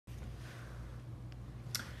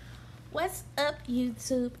What's up,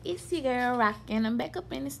 YouTube? It's your girl Rockin'. I'm back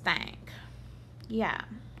up in this thing. Yeah.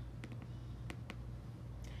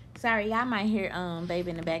 Sorry, y'all might hear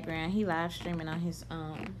baby in the background. He live streaming on his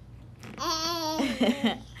on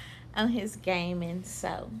his gaming,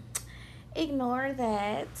 so ignore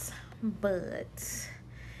that. But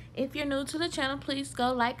if you're new to the channel, please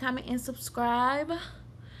go like, comment, and subscribe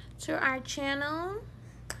to our channel,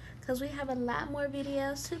 because we have a lot more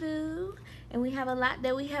videos to do, and we have a lot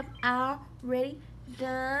that we have already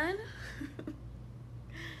done.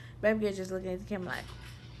 Baby girl just looking at the camera like,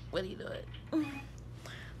 what are you doing?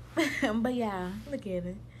 But yeah, look at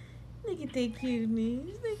it. Look at that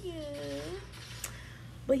cuteness. Look at it.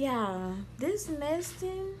 But yeah, this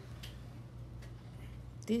nesting,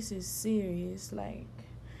 this is serious. Like,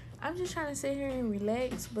 I'm just trying to sit here and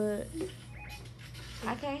relax, but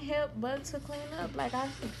I can't help but to clean up. Like,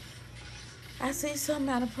 I see something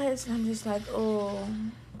out of place, and I'm just like, oh,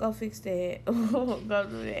 go fix that. Oh, go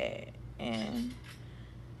do that. And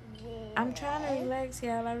I'm trying to relax,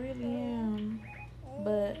 y'all. I really am.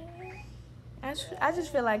 But I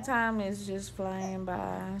just feel like time is just flying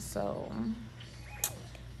by. So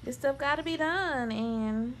this stuff got to be done.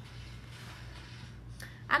 And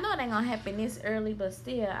I know it ain't going to happen this early, but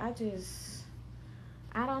still, I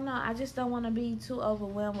don't know. I just don't want to be too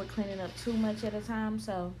overwhelmed with cleaning up too much at a time.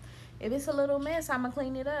 So if it's a little mess, I'm going to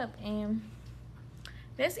clean it up. And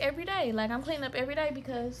that's every day. Like, I'm cleaning up every day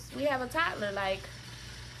because we have a toddler. Like,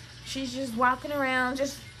 she's just walking around,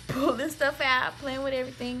 just pulling stuff out, playing with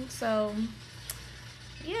everything. So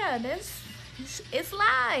yeah, it's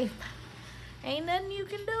life. Ain't nothing you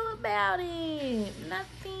can do about it.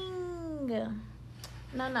 Nothing.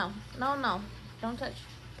 No. Don't touch.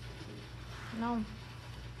 No.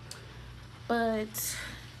 But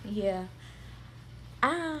yeah,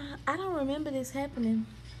 I don't remember this happening.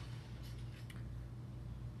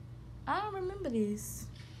 I don't remember this.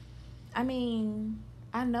 I mean,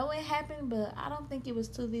 I know it happened, but I don't think it was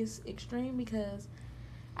to this extreme because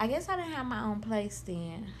I guess I didn't have my own place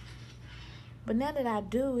then. But now that I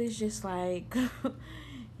do, it's just like,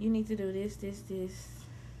 you need to do this.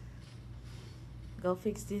 Go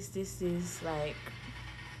fix this. Like,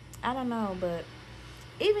 I don't know, but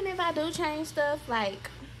even if I do change stuff, like,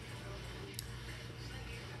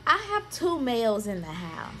 I have two males in the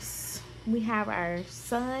house. We have our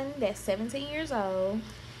son that's 17 years old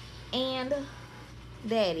and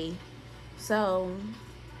daddy. So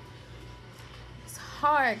it's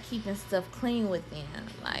hard keeping stuff clean with them.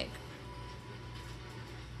 Like,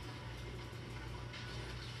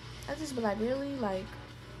 I just be like, really? Like,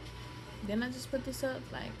 didn't I just put this up?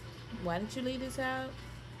 Like, why did you leave this out?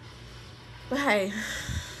 But hey,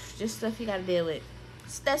 just stuff you gotta deal with.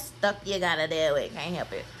 That's stuff you gotta deal with. Can't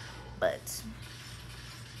help it. But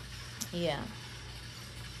yeah,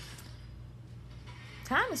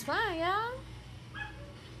 time is flying, y'all.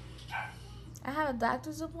 I have a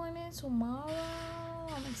doctor's appointment tomorrow.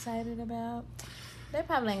 I'm excited about. They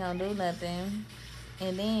probably ain't gonna do nothing.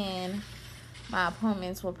 And then my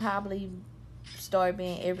appointments will probably start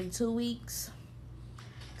being every 2 weeks,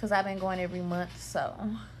 because I've been going every month. So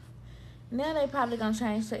now they probably gonna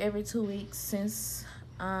change to every 2 weeks, since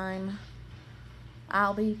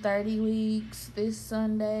I'll be 30 weeks this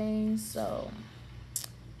Sunday. So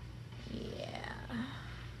yeah,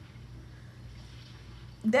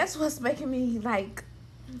 that's what's making me like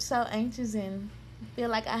so anxious and feel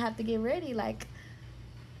like I have to get ready. Like,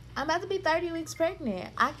 I'm about to be 30 weeks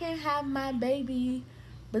pregnant. I can have my baby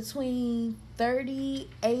between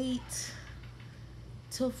 38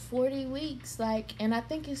 to 40 weeks. Like, and I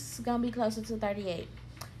think it's gonna be closer to 38.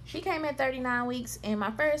 She came at 39 weeks, and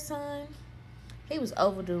my first son, he was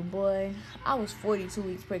overdue, boy. I was 42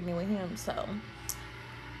 weeks pregnant with him. So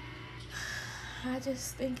I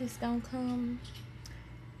just think it's gonna come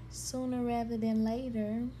sooner rather than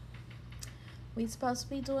later. We supposed to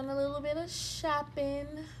be doing a little bit of shopping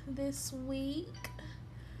this week,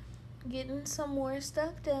 getting some more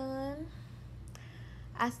stuff done.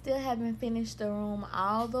 I still haven't finished the room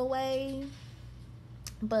all the way,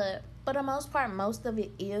 but for the most part, most of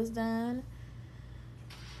it is done.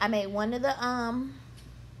 I made one of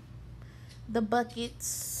the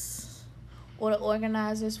buckets or the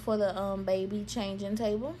organizers for the baby changing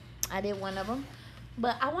table. I did one of them.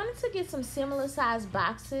 But I wanted to get some similar size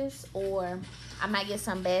boxes, or I might get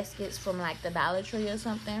some baskets from like the Dollar Tree or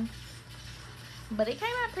something. But it came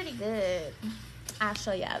out pretty good. I'll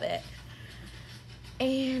show y'all that.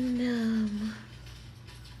 And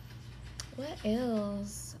what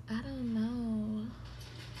else? I don't know.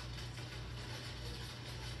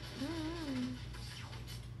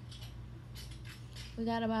 We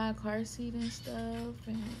gotta buy a car seat and stuff.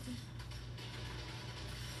 And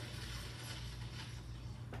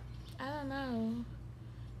don't know.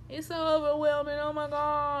 It's so overwhelming. Oh my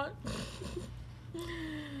God.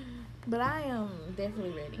 But I am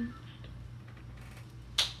definitely ready.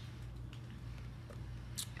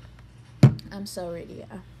 I'm so ready,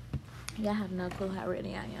 y'all. Y'all have no clue how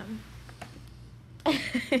ready I am.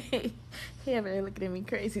 He ever looking at me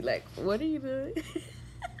crazy like, what are you doing?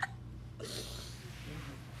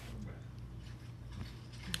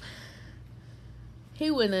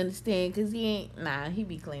 He wouldn't understand because he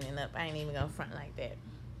be cleaning up. I ain't even gonna front like that.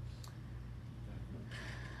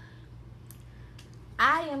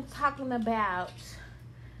 I am talking about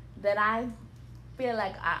that I feel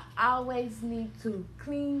like I always need to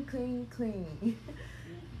clean.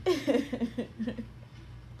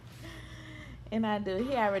 And I do.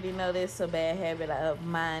 He already know this a bad habit of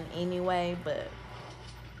mine anyway, but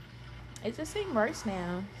it just seems worse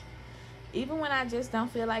now. Even when I just don't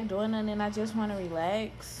feel like doing nothing and I just want to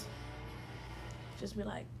relax, just be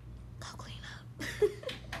like, go clean up.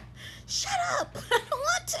 Shut up. I don't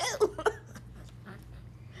want to.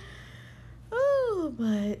 Ooh,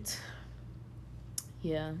 but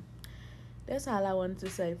yeah, that's all I wanted to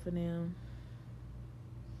say for now.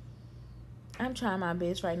 I'm trying my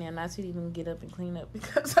best right now not to even get up and clean up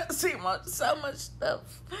because I see so much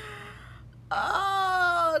stuff.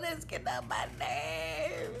 Oh, that's getting on my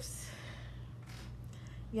nerves.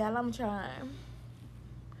 Y'all, I'm trying.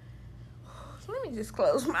 Let me just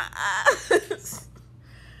close my eyes.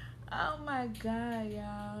 Oh my God,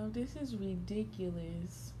 y'all. This is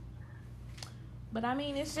ridiculous. But I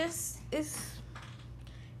mean, it's just an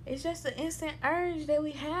instant urge that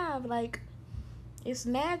we have. Like, it's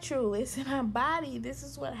natural. It's in our body. This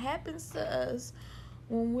is what happens to us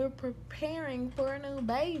when we're preparing for a new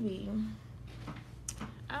baby.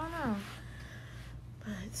 I don't know.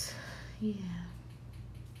 But, yeah.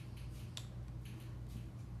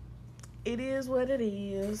 It is what it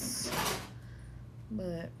is.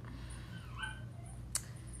 But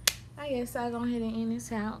I guess I'll go ahead and end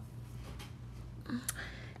this out.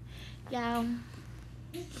 Y'all,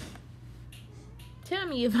 tell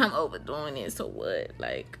me if I'm overdoing this or what.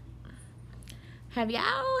 Like, have y'all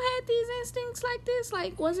had these instincts like this?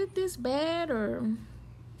 Like, was it this bad or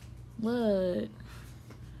what?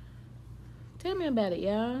 Tell me about it,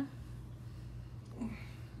 y'all.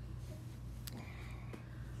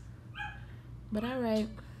 But alright,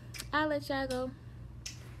 I'll let y'all go.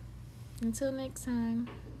 Until next time,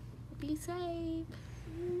 be safe.